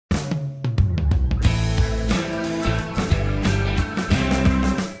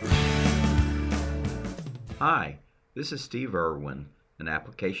Hi, this is Steve Irwin, an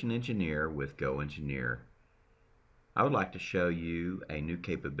application engineer with GoEngineer. I would like to show you a new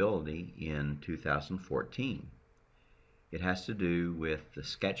capability in 2014. It has to do with the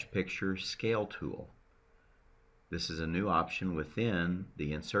Sketch Picture Scale tool. This is a new option within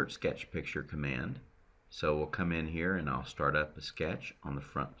the Insert Sketch Picture command. So we'll come in here and I'll start up a sketch on the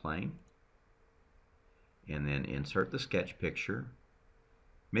front plane and then insert the sketch picture.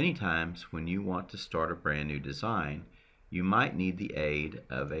 Many times when you want to start a brand new design, you might need the aid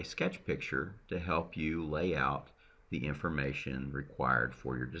of a sketch picture to help you lay out the information required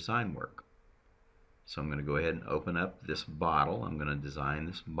for your design work. So I'm going to go ahead and open up this bottle. I'm going to design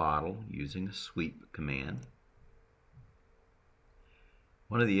this bottle using a sweep command.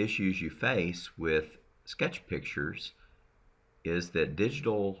 One of the issues you face with sketch pictures is that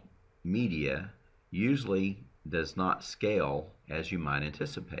digital media usually does not scale as you might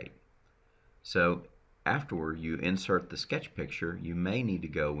anticipate. So after you insert the sketch picture, you may need to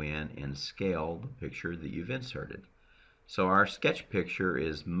go in and scale the picture that you've inserted. So our sketch picture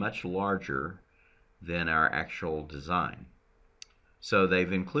is much larger than our actual design. So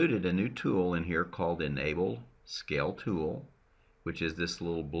they've included a new tool in here called Enable Scale Tool, which is this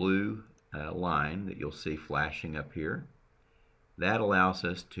little blue line that you'll see flashing up here. That allows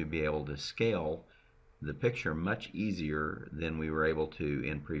us to be able to scale the picture much easier than we were able to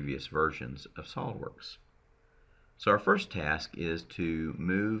in previous versions of SOLIDWORKS. So our first task is to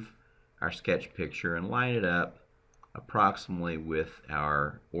move our sketch picture and line it up approximately with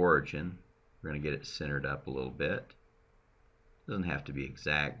our origin. We're going to get it centered up a little bit. It doesn't have to be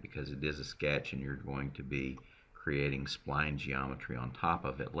exact because it is a sketch and you're going to be creating spline geometry on top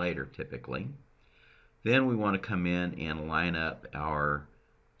of it later typically. Then we want to come in and line up our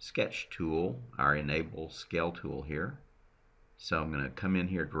sketch tool, our Enable Scale tool here. So I'm going to come in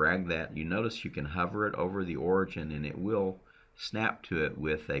here, drag that. You notice you can hover it over the origin and it will snap to it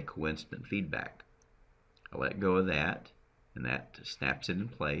with a coincident feedback. I let go of that and that snaps it in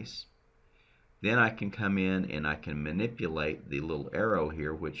place. Then I can come in and I can manipulate the little arrow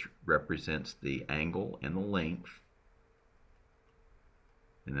here which represents the angle and the length.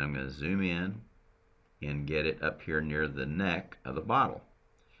 And then I'm going to zoom in and get it up here near the neck of the bottle.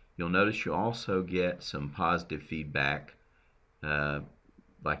 You'll notice you also get some positive feedback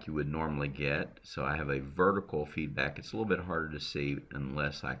like you would normally get. So I have a vertical feedback. It's a little bit harder to see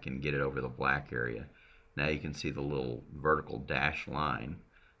unless I can get it over the black area. Now you can see the little vertical dash line.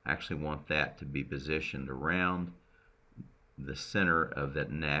 I actually want that to be positioned around the center of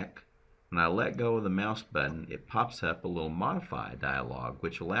that neck. When I let go of the mouse button, it pops up a little modify dialog,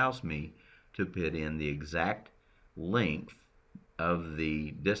 which allows me to put in the exact length of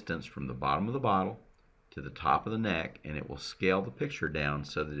the distance from the bottom of the bottle to the top of the neck, and it will scale the picture down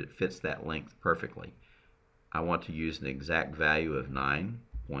so that it fits that length perfectly. I want to use an exact value of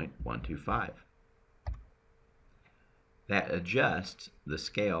 9.125. That adjusts the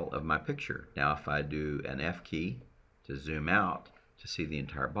scale of my picture. Now if I do an F key to zoom out to see the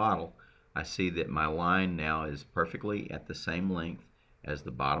entire bottle, I see that my line now is perfectly at the same length as the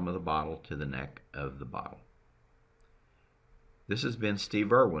bottom of the bottle to the neck of the bottle. This has been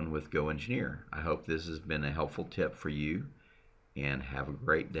Steve Irwin with GoEngineer. I hope this has been a helpful tip for you and have a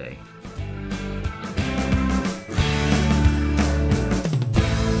great day.